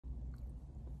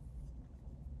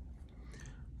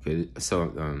Okay, so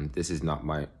this is not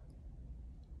my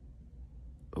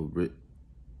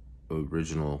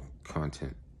original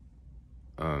content.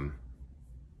 Um,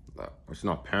 it's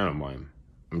not pantomime.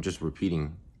 I'm just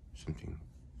repeating something.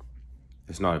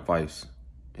 It's not advice.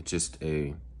 It's just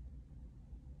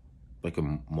like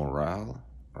a morale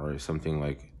or something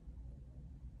like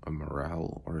a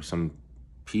morale or some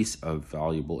piece of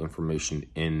valuable information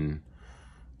in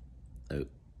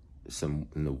some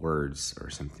in the words or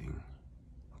something.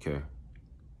 Okay.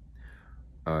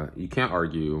 You can't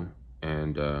argue,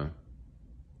 and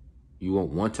you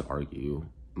won't want to argue.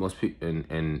 Most people,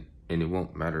 and it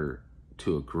won't matter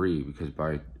to agree, because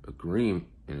by agreeing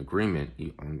in agreement,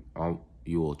 you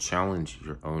will challenge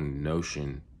your own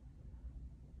notion,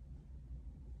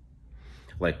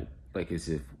 like as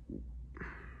if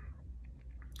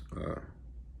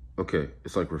okay,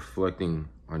 it's like reflecting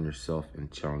on yourself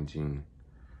and challenging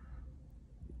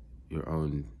your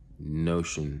own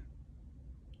notion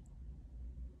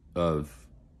of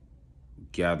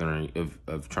gathering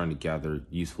of trying to gather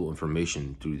useful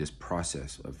information through this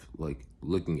process of like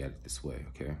looking at it this way.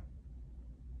 Okay.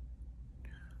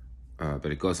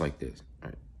 But it goes like this,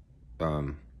 right?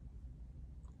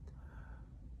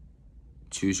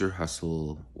 Choose your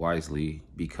hustle wisely,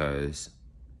 because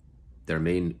there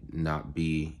may not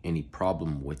be any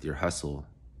problem with your hustle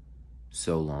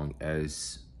so long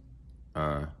as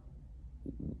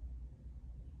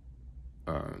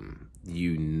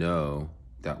you know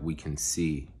that we can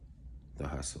see the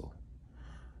hustle.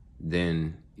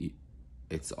 Then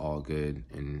it's all good,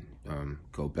 and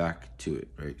go back to it,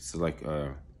 right? So like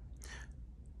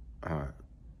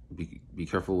be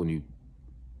careful when you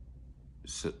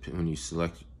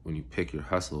pick your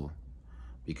hustle,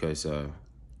 because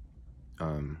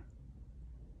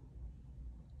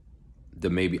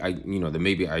maybe I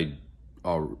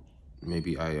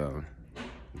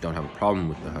don't have a problem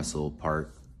with the hustle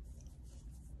part,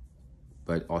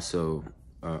 but also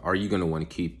are you going to want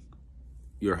to keep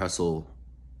your hustle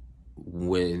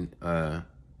when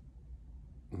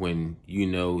you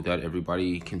know that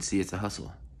everybody can see it's a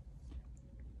hustle?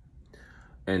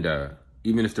 And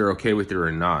even if they're okay with it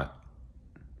or not,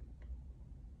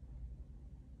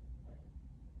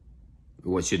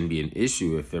 what shouldn't be an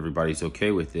issue if everybody's okay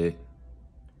with it,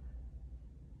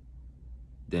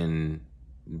 then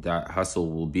that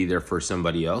hustle will be there for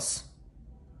somebody else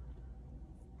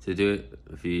to do it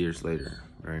a few years later,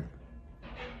 right?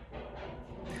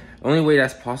 The only way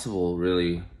that's possible,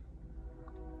 really,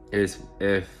 is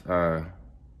if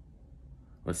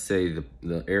let's say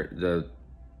the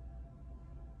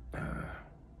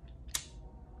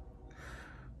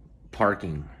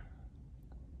parking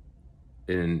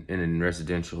in a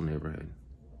residential neighborhood.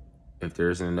 If there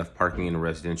isn't enough parking in a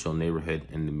residential neighborhood,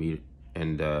 and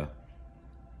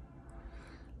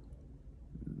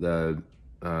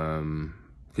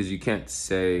because you can't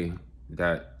say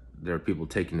that there are people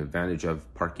taking advantage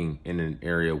of parking in an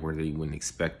area where they wouldn't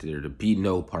expect there to be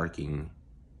no parking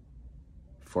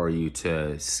for you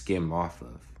to skim off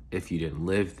of if you didn't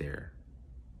live there.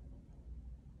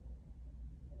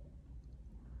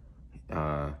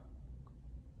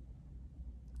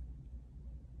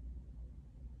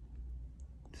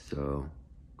 So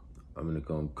I'm gonna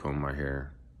go and comb my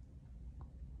hair.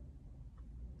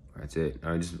 That's it.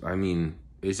 I mean,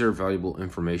 is there valuable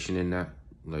information in that?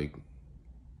 Like,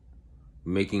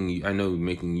 I know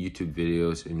making YouTube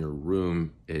videos in your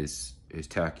room is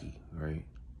tacky, right?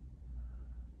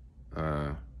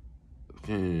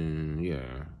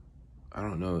 Yeah. I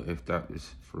don't know if that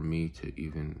is for me to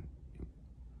even.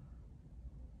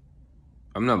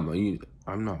 I'm not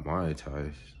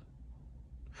monetized.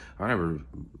 I never.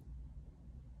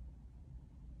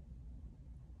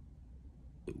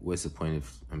 What's the point of?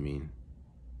 I mean,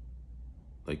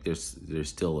 like there's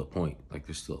still a point. Like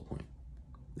there's still a point.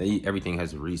 Everything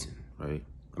has a reason, right?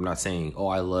 I'm not saying, oh,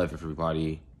 I love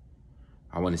everybody.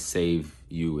 I want to save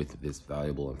you with this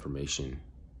valuable information.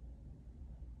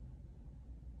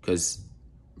 Because,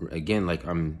 again, like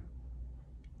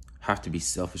have to be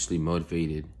selfishly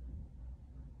motivated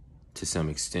to some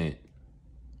extent.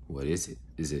 What is it?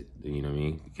 Is it, you know what I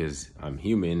mean? Because I'm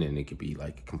human, and it could be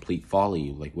like complete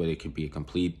folly. Like it could be a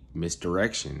complete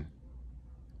misdirection.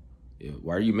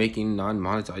 Why are you making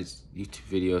non-monetized YouTube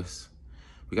videos?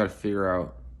 We got to figure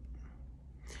out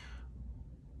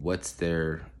what's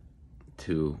there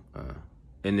to,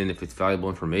 and then if it's valuable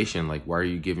information, like why are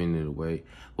you giving it away?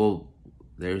 Well,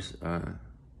 there's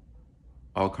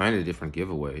all kind of different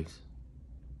giveaways.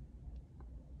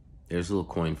 There's little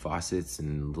coin faucets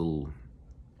and little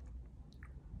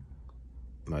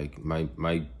Like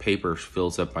my paper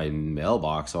fills up my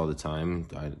mailbox all the time.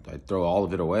 I throw all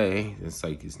of it away. It's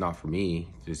like, it's not for me.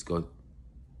 Just go,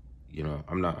 you know,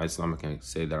 I'm not gonna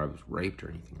say that I was raped or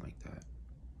anything like that.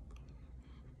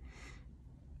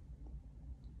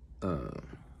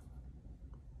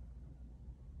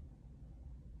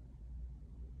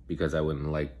 Because I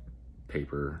wouldn't like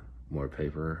more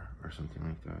paper or something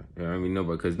like that. Yeah, I mean,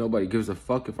 because nobody gives a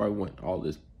fuck if I want all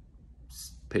this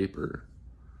paper,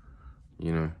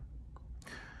 you know.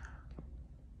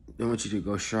 They want you to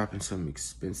go shop in some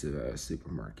expensive ass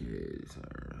supermarkets.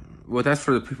 Well, that's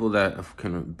for the people that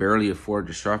can barely afford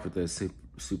to shop at those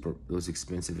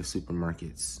expensive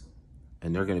supermarkets,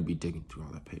 and they're gonna be digging through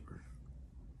all that paper.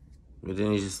 But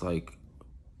then it's just like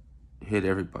hit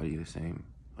everybody the same.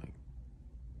 Like,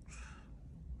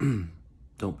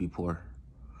 don't be poor.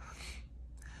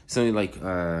 Something like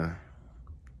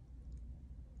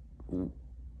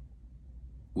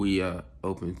we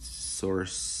open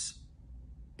source,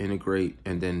 integrate,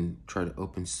 and then try to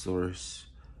open source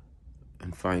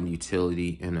and find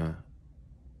utility in a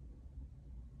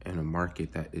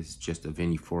market that is just a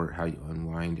venue for how you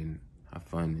unwind and have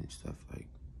fun and stuff. Like,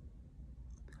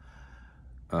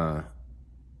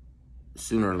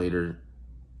 sooner or later,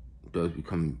 those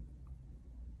become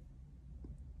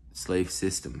slave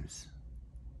systems.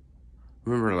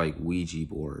 Remember, like, Ouija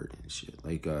board and shit,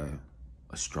 like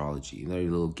astrology. There are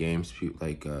little games,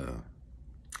 like you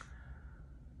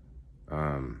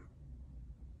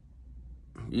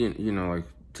know, like,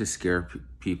 to scare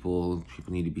people.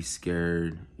 People need to be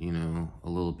scared, you know, a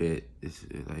little bit. It's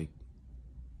like,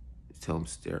 tell them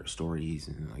stories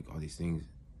and like all these things.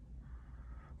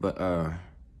 But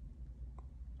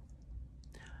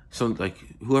so like,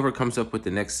 whoever comes up with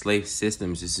the next slave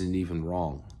systems isn't even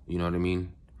wrong. You know what I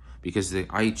mean? Because the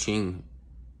I Ching,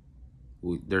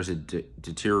 there's a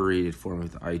deteriorated form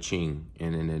of the I Ching,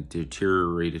 and then a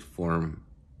deteriorated form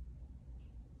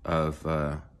of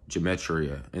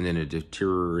gematria, and then a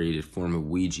deteriorated form of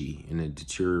Ouija, and a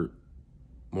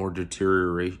more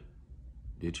deterioration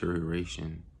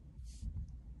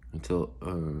until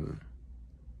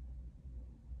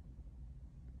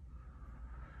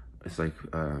it's like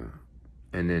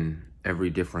and then every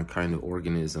different kind of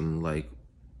organism, like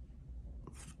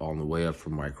on the way up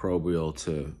from microbial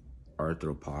to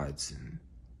arthropods, and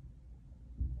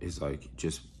is like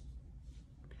just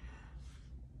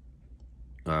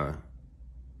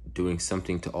doing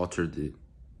something to alter the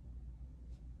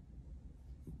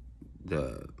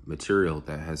material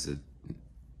that has a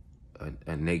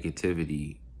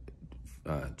negativity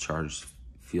charged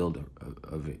field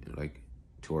of it, like,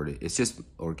 toward it. It's just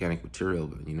organic material,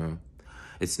 but, you know,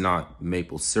 it's not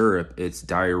maple syrup, it's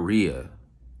diarrhea.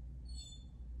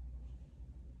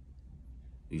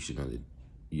 You should know that.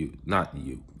 Not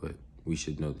you, but we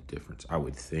should know the difference, I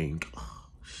would think.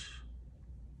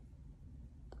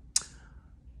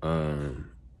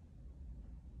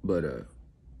 But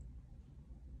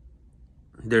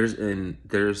there's a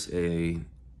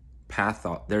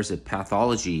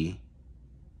pathology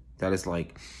that is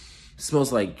like,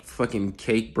 smells like fucking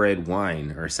cake bread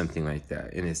wine or something like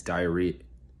that, and it's diarrhea.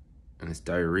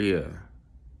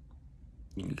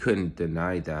 You couldn't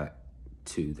deny that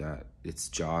its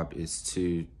job is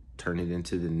to turn it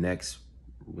into the next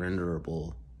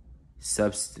renderable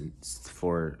substance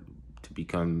to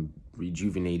become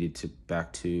rejuvenated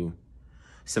back to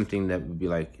something that would be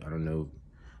like, I don't know,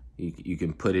 you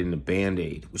can put in a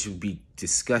Band-Aid, which would be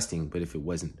disgusting, but if it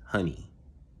wasn't honey.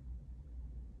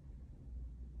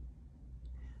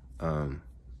 I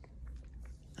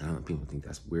don't know, people think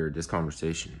that's weird, this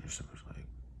conversation or something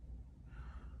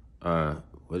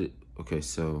like, okay,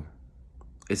 so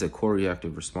it's a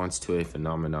core-reactive response to a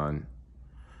phenomenon.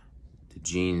 The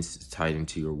genes tied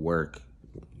into your work.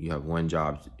 You have one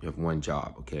job,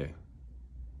 okay?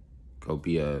 Go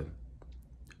be a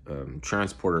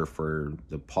transporter for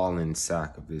the pollen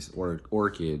sac of this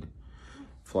orchid,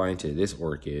 fly into this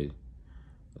orchid,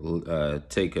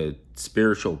 take a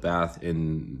spiritual bath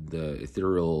in the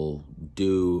ethereal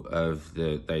dew of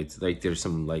like there's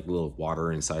some like little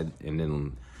water inside, and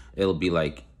then it'll be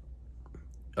like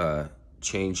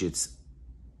change its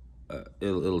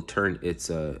it'll turn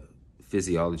its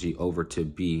physiology over to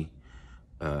be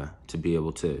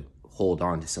able to hold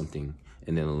on to something,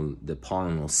 and then the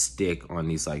pollen will stick on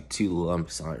these like two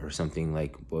lumps or something,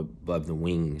 like above the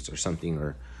wings or something,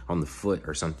 or on the foot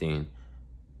or something.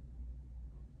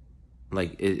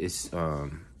 Like it's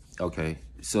okay,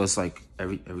 so it's like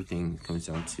everything comes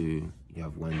down to, you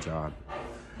have one job,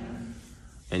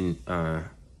 and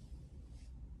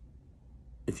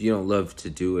if you don't love to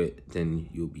do it, then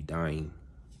you'll be dying.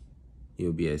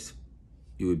 You'll be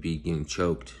you would be getting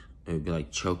choked. It would be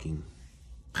like choking.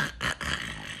 I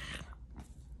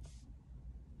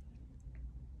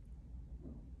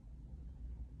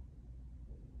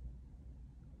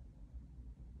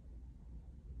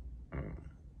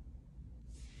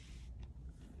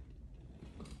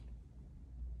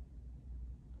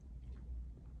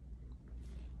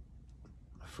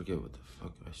forget what the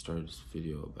fuck I started this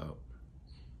video about.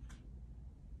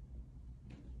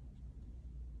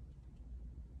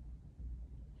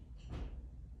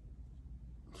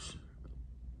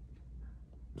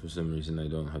 For some reason, I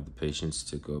don't have the patience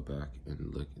to go back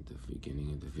and look at the beginning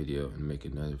of the video and make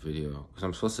another video. Because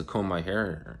I'm supposed to comb my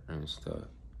hair and stuff.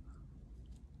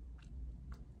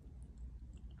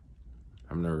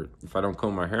 If I don't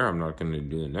comb my hair, I'm not going to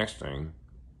do the next thing.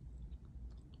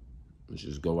 Let's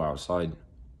just go outside.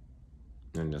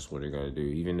 And that's what I got to do.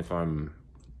 Even if I'm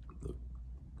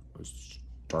a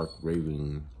stark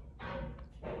raving,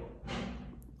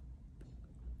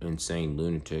 insane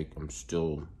lunatic, I'm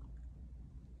still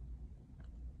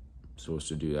supposed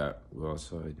to do that, go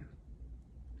outside.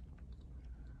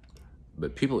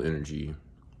 But people energy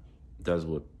does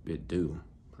what it do,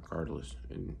 regardless.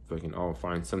 And fucking I'll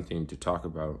find something to talk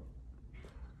about.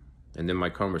 And then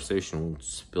my conversation will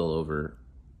spill over.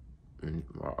 And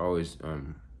I always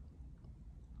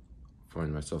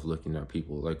find myself looking at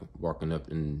people, like walking up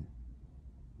and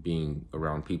being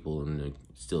around people and like,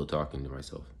 still talking to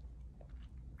myself.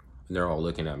 And they're all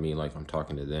looking at me like I'm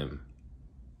talking to them.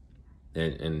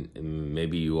 And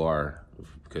maybe you are,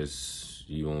 because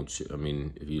you won't, I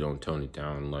mean, if you don't tone it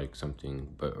down like something,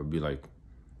 but it would be like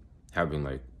having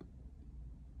like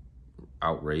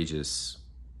outrageous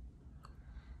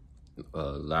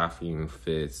laughing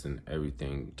fits and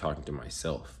everything, talking to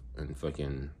myself and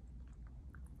fucking,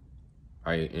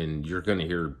 and you're gonna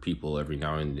hear people every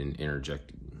now and then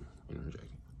interjecting.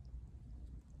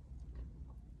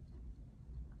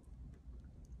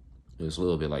 It's a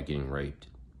little bit like getting raped.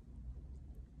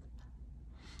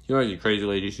 You know, like the crazy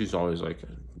lady, she's always like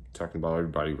talking about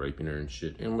everybody raping her and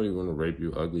shit. Anybody want to rape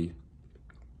you ugly?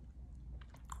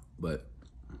 But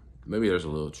maybe there's a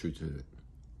little truth to it.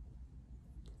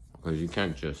 Because you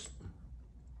can't just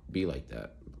be like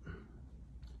that.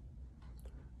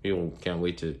 People can't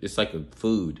wait to, it's like a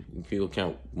food. People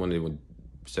can't, when they would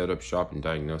set up shop and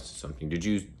diagnose something. Did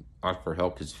you ask for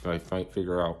help? Because if I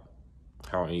figure out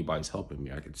how anybody's helping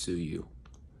me, I could sue you.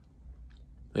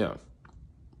 Yeah.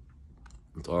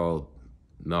 It's all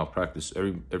malpractice.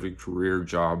 Every career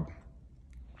job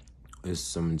is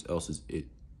someone else's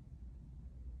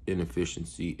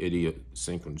inefficiency,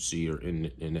 idiosyncrasy, or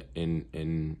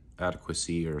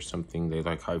inadequacy, or something. They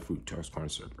like high fructose corn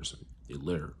syrup or something. They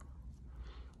litter.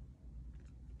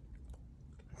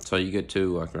 So you get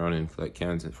to walk around and collect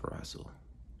cans for hustle.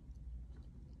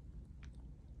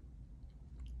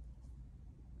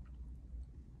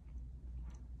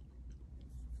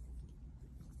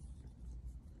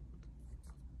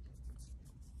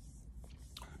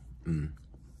 I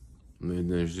mean,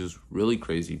 there's just really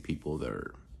crazy people that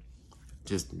are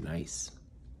just nice.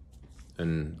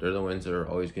 And they're the ones that are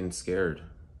always getting scared.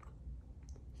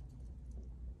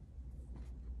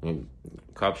 I mean,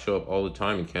 cops show up all the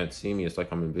time and can't see me. It's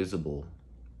like I'm invisible.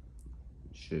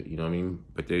 Shit, you know what I mean?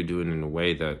 But they do it in a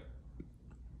way that,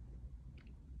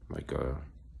 like,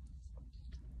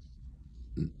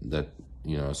 that,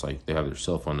 you know, it's like they have their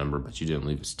cell phone number, but you didn't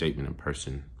leave a statement in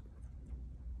person.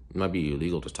 It might be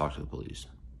illegal to talk to the police.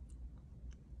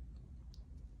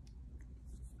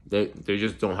 They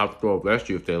just don't have to arrest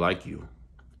you if they like you.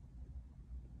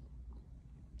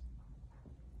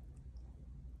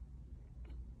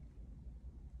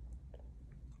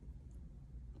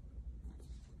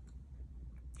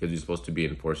 Because you're supposed to be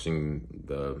enforcing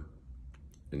the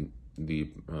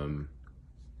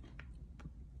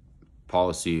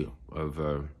policy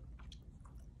of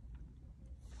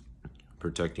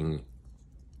protecting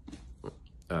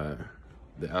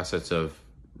the assets of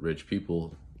rich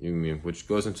people, which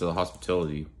goes into the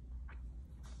hospitality.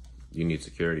 You need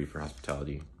security for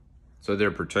hospitality. So they're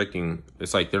protecting,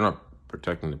 it's like they're not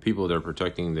protecting the people, they're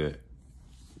protecting the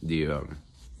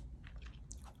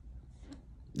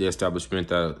establishment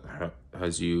that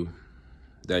has you,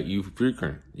 that you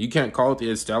frequent. You can't call it the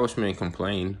establishment and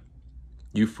complain.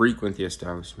 You frequent the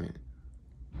establishment.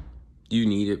 You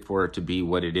need it for it to be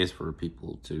what it is for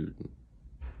people to.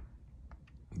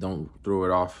 Don't throw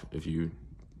it off. If you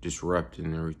disrupt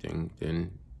and everything,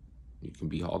 then you can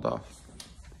be hauled off.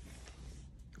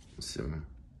 So,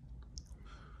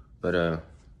 but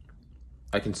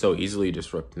I can so easily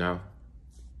disrupt now,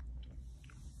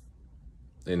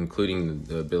 including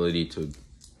the ability to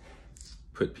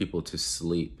put people to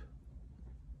sleep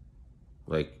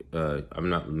Like, I'm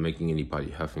not making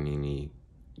anybody huffing any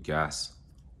gas,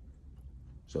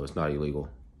 so it's not illegal.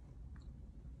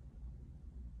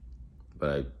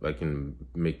 But I can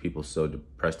make people so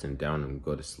depressed and down and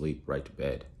go to sleep, right to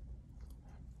bed.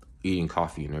 Eating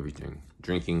coffee and everything.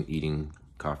 Drinking, eating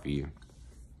coffee.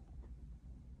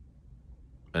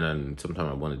 And then sometimes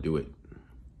I want to do it.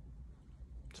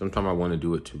 Sometimes I want to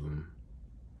do it to them.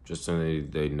 Just so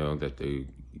they know that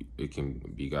it can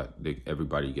be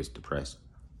everybody gets depressed.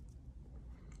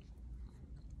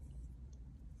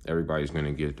 Everybody's going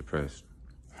to get depressed.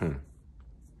 And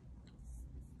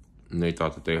they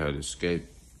thought that they had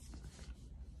escaped.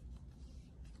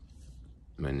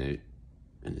 And in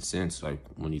a sense, like,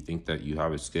 when you think that you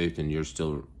have escaped and you're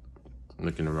still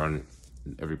looking around,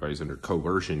 everybody's under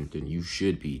coercion, then you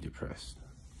should be depressed.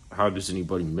 How does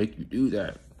anybody make you do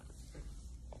that?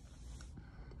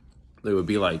 They would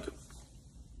be like,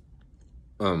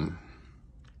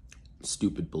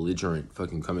 stupid, belligerent,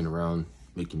 fucking coming around,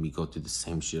 making me go through the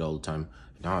same shit all the time.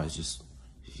 Nah, it's just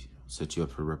set you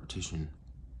up for repetition.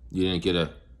 You didn't get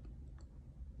a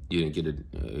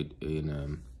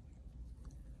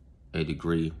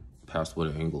degree past what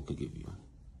an angle could give you.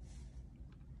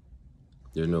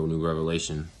 There's no new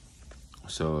revelation.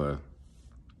 So,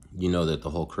 you know that the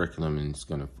whole curriculum is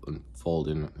going to unfold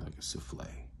in like a souffle.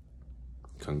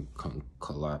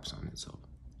 Collapse on itself.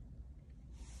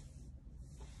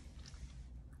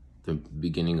 The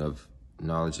beginning of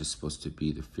knowledge is supposed to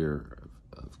be the fear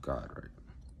of God, right?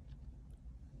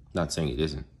 Not saying it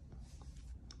isn't.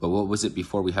 But what was it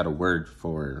before we had a word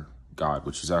for God,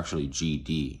 which is actually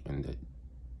GD, and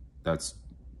that's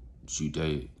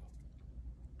Judaic.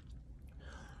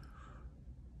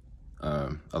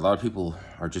 A lot of people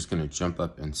are just going to jump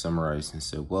up and summarize and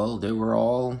say, well, they were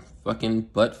all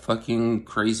fucking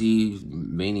crazy,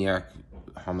 maniac,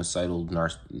 homicidal,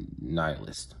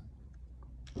 nihilist.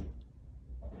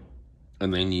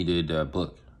 And they needed a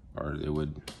book, or they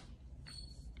would...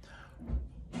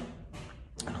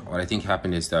 What I think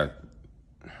happened is that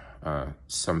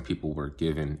some people were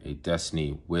given a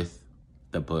destiny with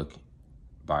the book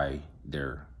by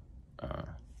their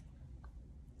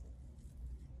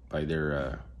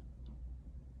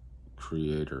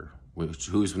creator,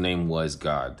 whose name was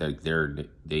God.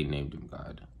 They named him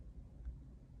God.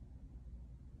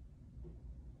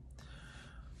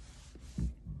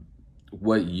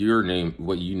 What you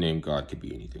name God could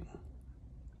be anything.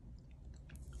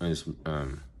 And it's,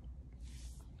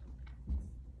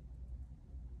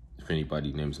 if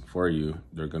anybody names it for you,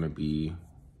 they're gonna be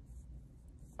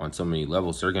on so many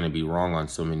levels. They're gonna be wrong on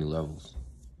so many levels.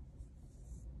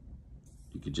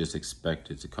 You could just expect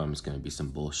it to come. It's gonna be some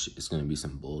bullshit. It's gonna be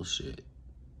some bullshit.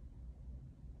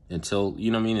 Until,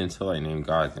 you know what I mean? Until I name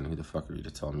God, then who the fuck are you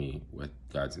to tell me what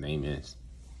God's name is?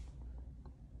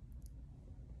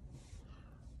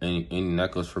 And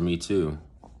that goes for me too.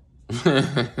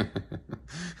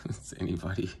 It's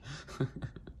anybody.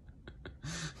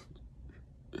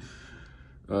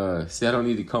 See, I don't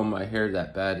need to comb my hair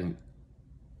that bad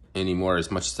anymore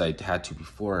as much as I had to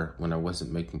before, when I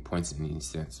wasn't making points in any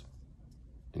sense.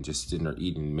 And just sitting there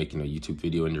eating, making a YouTube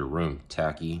video in your room,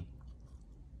 tacky.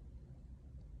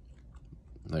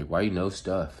 Like, why you know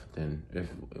stuff? Then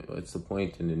what's the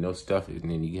point? And then know stuff, and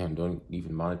then you don't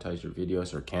even monetize your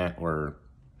videos, or can't, or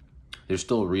there's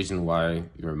still a reason why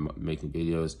you're making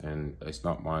videos and it's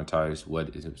not monetized.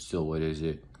 What is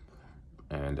it?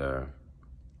 And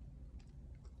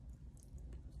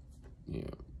you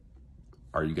know,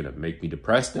 are you gonna make me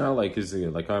depressed now? Like, is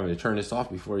it like I'm gonna turn this off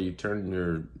before you turn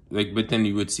your like? But then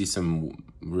you would see some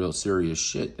real serious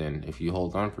shit then if you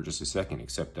hold on for just a second.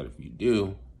 Except that if you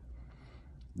do,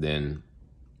 then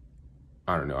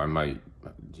I don't know. I might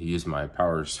use my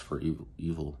powers for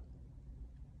evil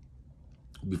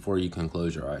before you can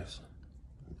close your eyes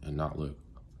and not look.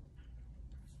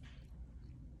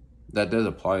 That does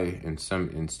apply in some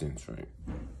instance, right?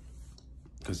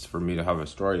 Because for me to have a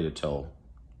story to tell,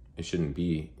 it shouldn't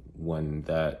be one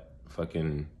that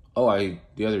fucking...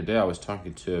 the other day I was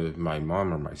talking to my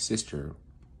mom or my sister,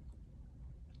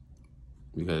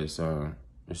 because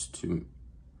there's too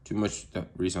much that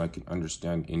reason I can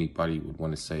understand anybody would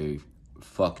want to say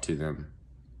fuck to them.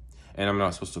 And I'm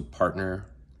not supposed to partner,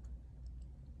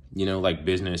 you know, like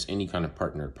business, any kind of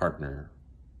partner.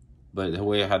 But the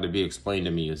way it had to be explained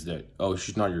to me is that, oh,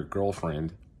 she's not your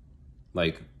girlfriend.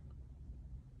 Like,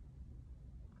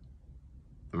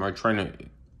 am I trying to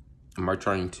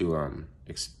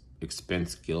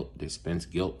dispense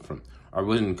guilt from... I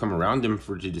wouldn't come around them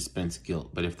to dispense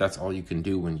guilt, but if that's all you can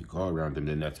do when you go around them,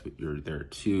 then that's what you're there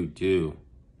to do.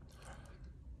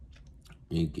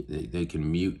 They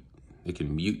can mute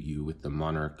you with the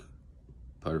monarch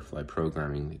butterfly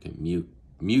programming. They can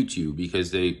mute you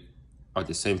because they, at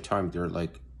the same time, they're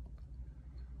like,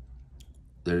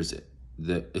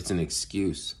 it's an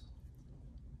excuse.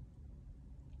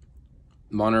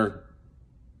 The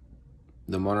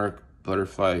monarch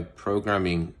butterfly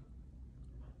programming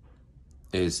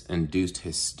is induced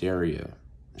hysteria.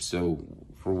 So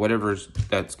for whatever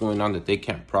that's going on that they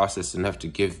can't process enough to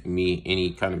give me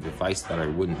any kind of advice that I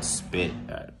wouldn't spit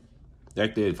at.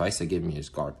 Like the advice they give me is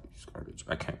garbage.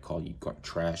 I can't call you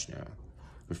trash now.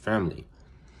 Your family.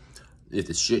 If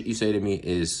the shit you say to me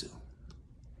is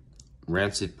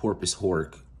rancid porpoise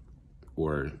hork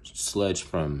or sludge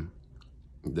from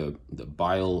the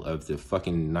bile of the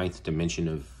fucking 9th dimension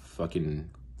of fucking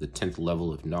the 10th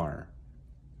level of Nar,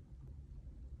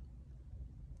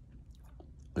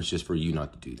 it's just for you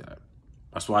not to do that.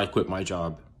 That's why I quit my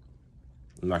job.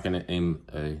 I'm not gonna aim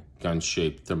a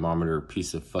gun-shaped thermometer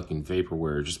piece of fucking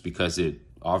vaporware just because it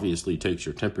obviously takes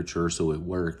your temperature, so it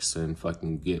works, and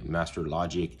fucking get master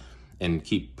logic and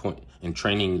keep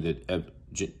training the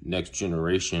next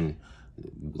generation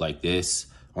like this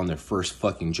on their first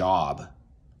fucking job.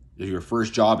 Your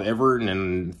first job ever, and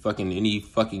then fucking any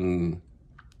fucking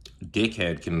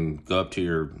dickhead can go up to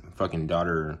your fucking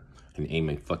daughter and aim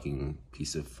a fucking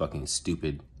piece of fucking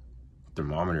stupid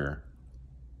thermometer.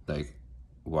 Like,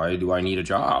 why do I need a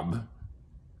job?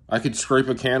 I could scrape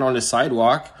a can on the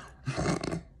sidewalk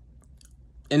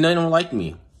and they don't like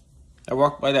me. I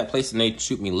walk by that place and they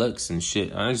shoot me looks and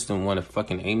shit. I just don't want to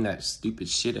fucking aim that stupid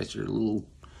shit at your little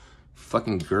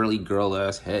fucking girly girl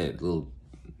ass head. Little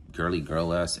girly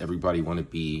girl ass. Everybody want to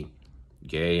be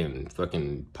gay and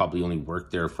fucking probably only work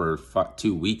there for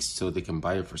 2 weeks so they can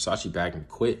buy a Versace bag and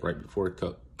quit right before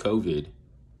COVID.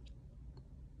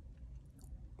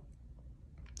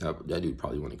 That dude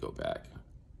probably want to go back.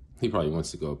 He probably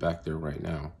wants to go back there right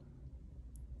now.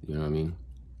 You know what I mean?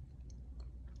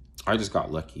 I just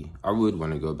got lucky. I would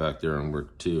want to go back there and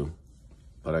work too,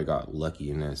 but I got lucky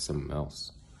and that's something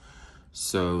else.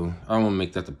 So I don't want to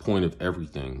make that the point of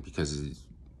everything because it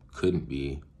couldn't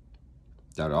be.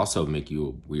 That would also make you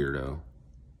a weirdo.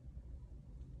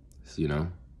 You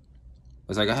know?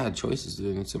 It's like I had choices,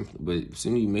 but as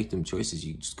soon as you make them choices,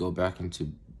 you just go back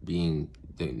into being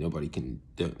that nobody can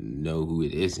know who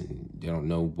it is, and they don't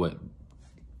know what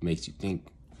makes you think.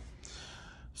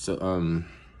 So,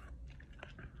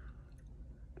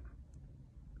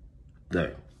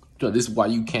 so this is why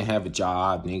you can't have a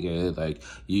job, nigga. Like,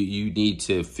 you need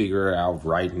to figure out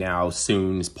right now,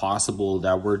 soon as possible,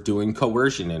 that we're doing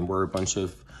coercion and we're a bunch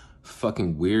of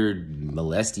fucking weird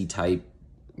molesty type,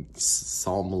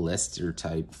 Saul molester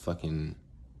type fucking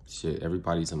shit.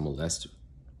 Everybody's a molester.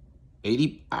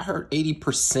 I heard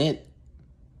 80%.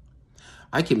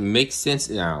 I can make sense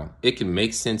now. It can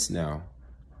make sense now.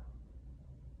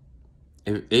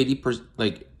 If 80%,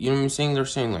 like, you know what I'm saying? They're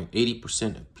saying like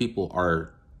 80% of people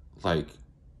are like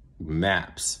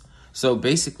maps. So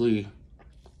basically,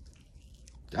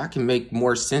 that can make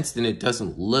more sense than it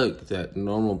doesn't look, that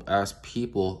normal ass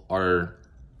people are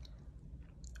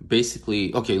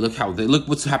basically, okay, look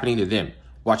what's happening to them.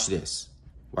 Watch this,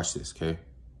 okay?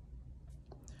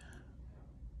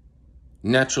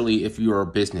 Naturally, if you're a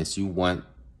business, you want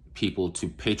people to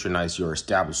patronize your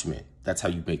establishment. That's how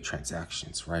you make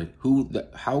transactions, right?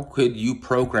 How could you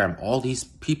program all these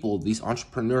people, these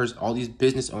entrepreneurs, all these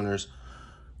business owners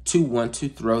to want to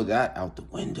throw that out the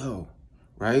window,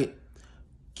 right?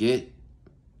 Get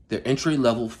the entry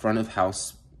level front of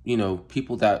house, you know,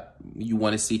 people that you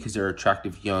want to see because they're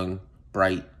attractive, young,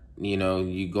 bright. You know,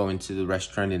 you go into the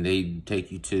restaurant and they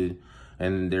take you to,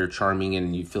 and they're charming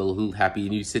and you feel a little happy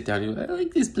and you sit down and you're like, I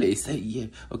like this place. Yeah,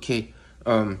 okay.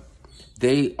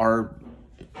 They are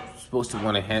supposed to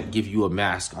want to give you a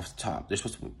mask off the top. They're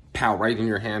supposed to pow right in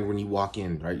your hand when you walk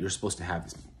in, right? You're supposed to have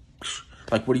this.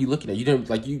 Like, what are you looking at? You didn't,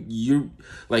 like,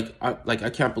 I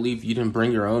can't believe you didn't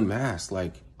bring your own mask.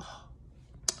 Like,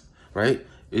 right?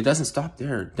 It doesn't stop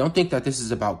there. Don't think that this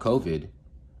is about COVID.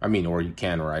 I mean, or you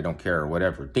can, or I don't care, or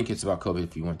whatever. Think it's about COVID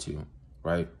if you want to,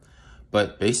 right?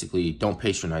 But basically, don't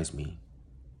patronize me.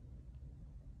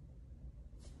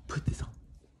 Put this on.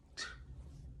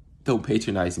 Don't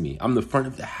patronize me. I'm the front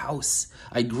of the house.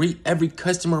 I greet every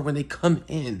customer when they come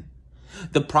in.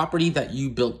 The property that you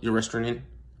built your restaurant in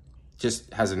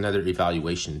just has another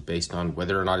evaluation based on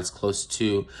whether or not it's close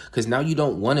to, because now you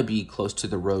don't want to be close to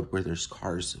the road where there's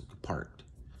cars parked.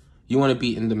 You want to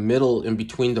be in the middle, in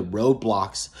between the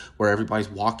roadblocks where everybody's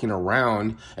walking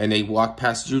around and they walk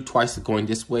past you twice going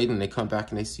this way, then they come back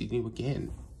and they see you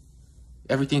again.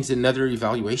 Everything's another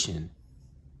evaluation.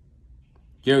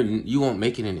 You know, you won't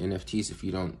make it in NFTs if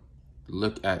you don't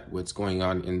look at what's going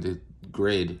on in the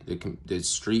grid. The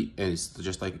street is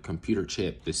just like a computer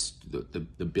chip.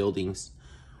 The buildings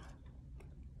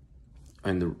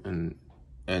and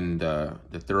the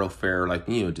thoroughfare, like,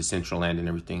 you know, Decentraland and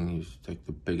everything, is like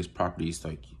the biggest properties,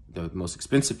 like the most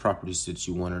expensive properties that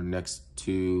you want are next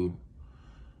to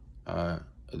the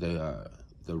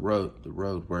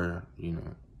road where, you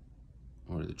know,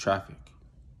 where the traffic.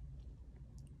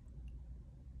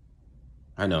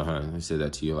 I know, huh? I said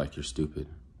that to you like you're stupid.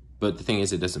 But the thing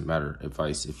is, it doesn't matter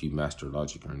if you master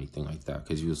logic or anything like that,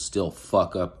 because you'll still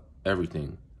fuck up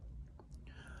everything.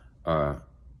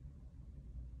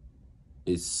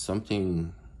 It's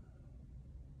something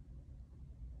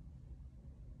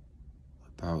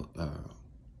about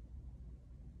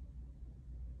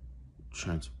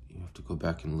you have to go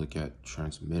back and look at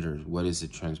transmitters. What is a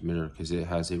transmitter? Because it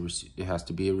has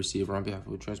to be a receiver on behalf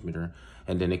of a transmitter,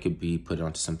 and then it could be put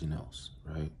onto something else,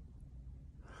 right?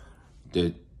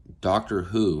 The Doctor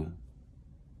Who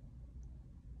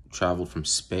traveled from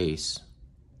space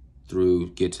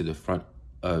get to the front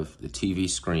of the TV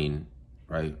screen,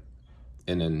 right?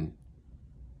 And then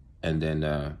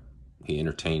he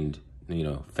entertained, you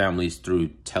know, families through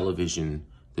television,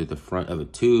 through the front of a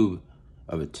tube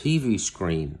of a TV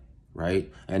screen,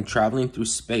 right? And traveling through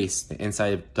space, the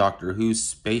inside of Doctor Who's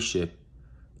spaceship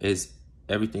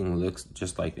everything looks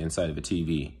just like the inside of a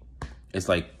TV. It's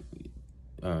like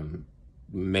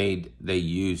they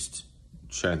used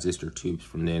transistor tubes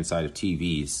from the inside of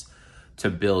TVs to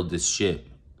build this ship,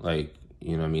 like,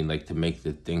 you know what I mean, like to make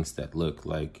the things that look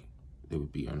like they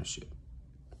would be on a ship.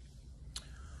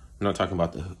 I'm not talking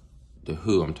about the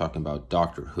Who, I'm talking about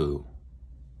Doctor Who.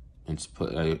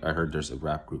 I heard there's a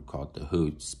rap group called The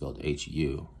Who, spelled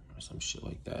H-U or some shit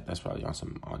like that. That's probably on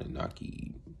some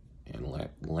Anunnaki and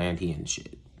Atlantean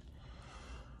shit.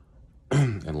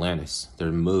 Atlantis.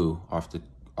 They're Mu off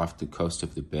the coast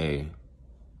of the bay.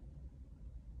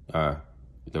 There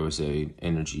was an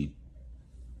energy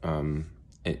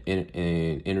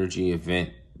event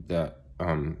that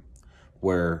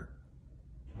where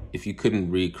if you couldn't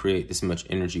recreate this much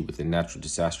energy with a natural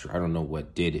disaster, I don't know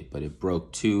what did it, but it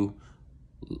broke 2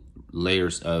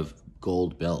 layers of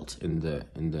gold belt in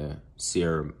the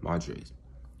Sierra Madres.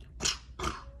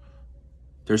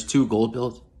 There's 2 gold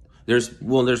belts. There's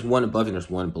one above and there's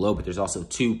one below, but there's also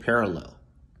 2 parallel.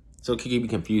 So it could be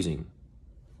confusing.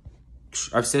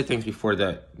 I've said things before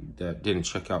that didn't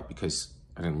check out because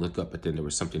I didn't look up, but then there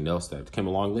was something else that came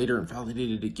along later and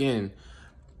validated it again.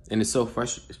 And it's so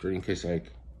frustrating because,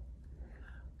 like,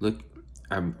 look,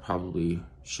 I probably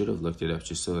should have looked it up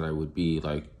just so that I would be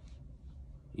like,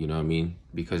 you know what I mean?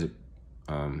 Because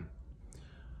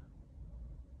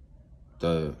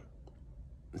there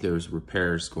was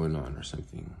repairs going on or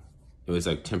something. It was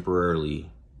like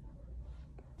temporarily.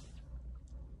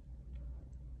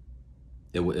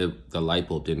 The light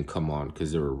bulb didn't come on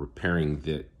because they were repairing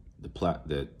the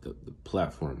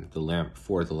platform, the lamp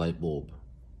for the light bulb.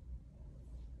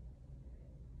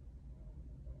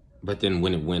 But then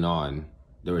when it went on,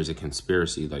 there was a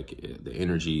conspiracy, like the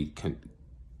energy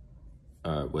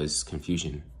was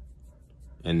confusion.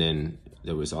 And then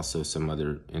there was also some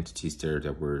other entities there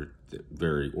that were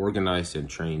very organized and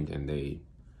trained, and they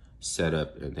set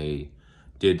up and they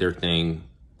did their thing.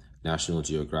 National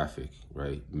Geographic,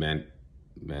 right?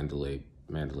 Mandalay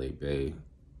Bay.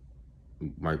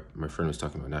 My friend was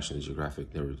talking about National Geographic.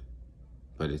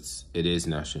 But it is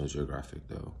National Geographic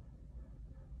though.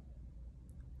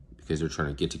 Because they're trying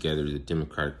to get together the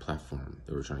Democratic platform.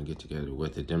 They were trying to get together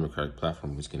what the Democratic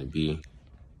platform was going to be.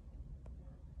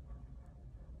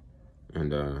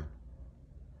 And then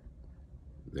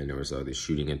there was this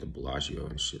shooting at the Bellagio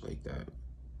and shit like that.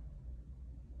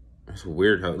 It's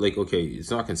weird how, like, okay, it's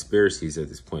not conspiracies at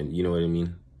this point. You know what I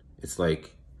mean? It's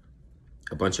like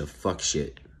a bunch of fuck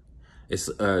shit. It's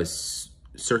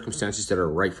circumstances that are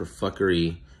ripe for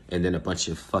fuckery, and then a bunch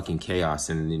of fucking chaos,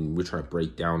 and then we're trying to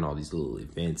break down all these little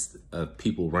events of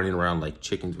people running around like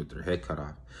chickens with their head cut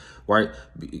off. Why?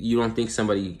 You don't think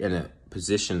somebody in a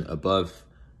position above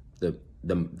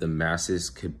the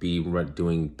masses could be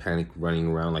doing panic running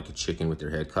around like a chicken with their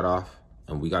head cut off?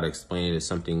 And we got to explain it as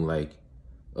something like,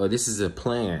 oh, this is a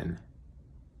plan.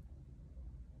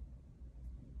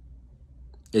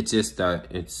 It's just that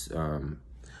it's,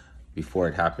 before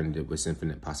it happened, it was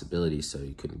infinite possibilities, so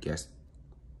you couldn't guess.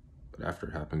 But after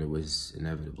it happened, it was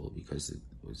inevitable because it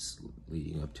was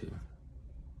leading up to.